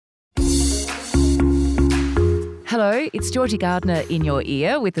Hello, it's Georgie Gardner in your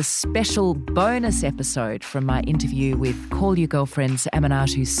ear with a special bonus episode from my interview with Call Your Girlfriend's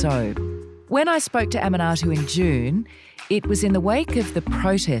Aminatou Sow. When I spoke to Aminatou in June, it was in the wake of the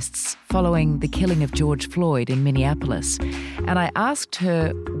protests following the killing of George Floyd in Minneapolis, and I asked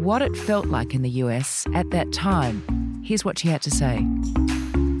her what it felt like in the US at that time. Here's what she had to say.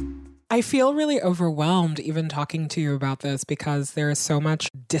 I feel really overwhelmed even talking to you about this because there is so much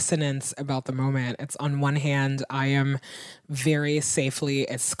dissonance about the moment. It's on one hand, I am very safely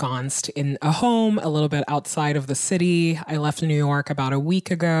ensconced in a home a little bit outside of the city. I left New York about a week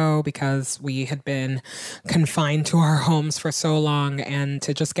ago because we had been confined to our homes for so long, and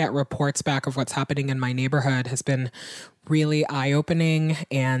to just get reports back of what's happening in my neighborhood has been really eye-opening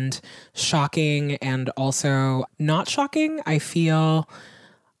and shocking, and also not shocking. I feel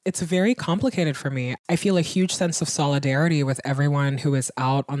it's very complicated for me. I feel a huge sense of solidarity with everyone who is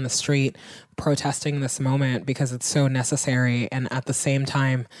out on the street protesting this moment because it's so necessary. And at the same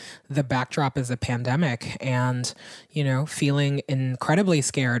time, the backdrop is a pandemic and, feeling incredibly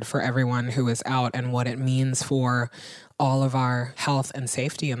scared for everyone who is out and what it means for all of our health and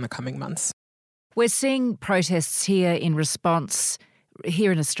safety in the coming months. We're seeing protests here in response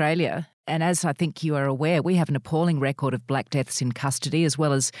here in Australia. And as I think you are aware, we have an appalling record of black deaths in custody, as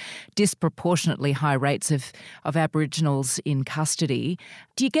well as disproportionately high rates of Aboriginals in custody.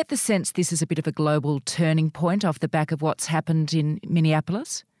 Do you get the sense this is a bit of a global turning point off the back of what's happened in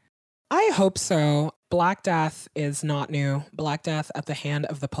Minneapolis? I hope so. Black death is not new. Black death at the hand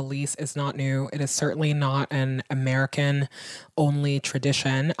of the police is not new. It is certainly not an American-only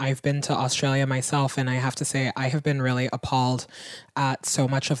tradition. I've been to Australia myself, and I have to say I have been really appalled at so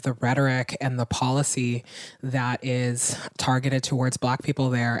much of the rhetoric and the policy that is targeted towards Black people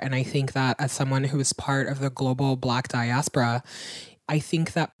there. And I think that as someone who is part of the global Black diaspora, I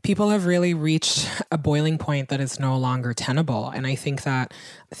think that people have really reached a boiling point that is no longer tenable. And I think that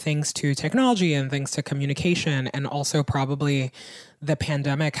thanks to technology and thanks to communication, and also probably the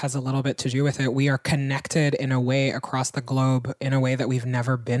pandemic has a little bit to do with it, we are connected in a way across the globe in a way that we've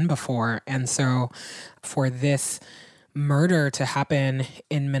never been before. And so for this murder to happen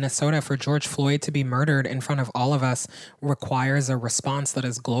in Minnesota, for George Floyd to be murdered in front of all of us, requires a response that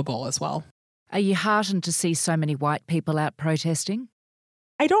is global as well. Are you heartened to see so many white people out protesting?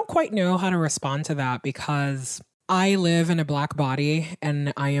 I don't quite know how to respond to that because I live in a Black body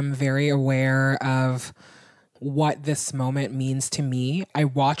and I am very aware of what this moment means to me. I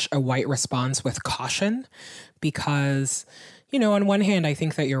watch a white response with caution because, on one hand, I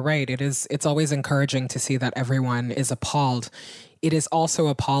think that you're right. It's always encouraging to see that everyone is appalled. It is also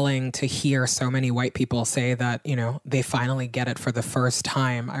appalling to hear so many white people say that, they finally get it for the first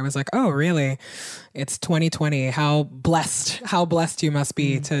time. I was like, oh, really? It's 2020. How blessed you must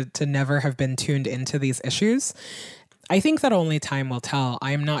be to never have been tuned into these issues. I think that only time will tell.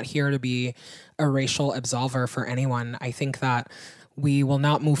 I am not here to be a racial absolver for anyone. I think that we will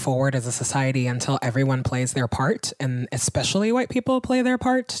not move forward as a society until everyone plays their part, and especially white people play their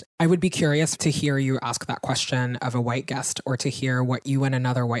part. I would be curious to hear you ask that question of a white guest, or to hear what you and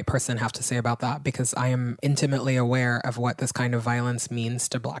another white person have to say about that, because I am intimately aware of what this kind of violence means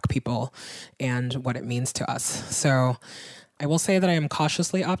to Black people and what it means to us. So I will say that I am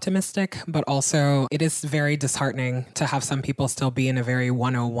cautiously optimistic, but also it is very disheartening to have some people still be in a very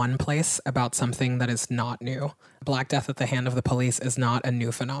 101 place about something that is not new. Black death at the hand of the police is not a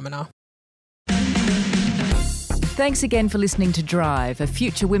new phenomenon. Thanks again for listening to Drive, a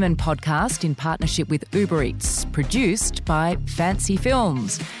Future Women podcast in partnership with Uber Eats, produced by Fancy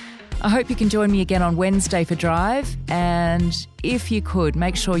Films. I hope you can join me again on Wednesday for Drive, and if you could,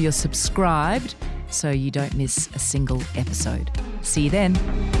 make sure you're subscribed so you don't miss a single episode. See you then.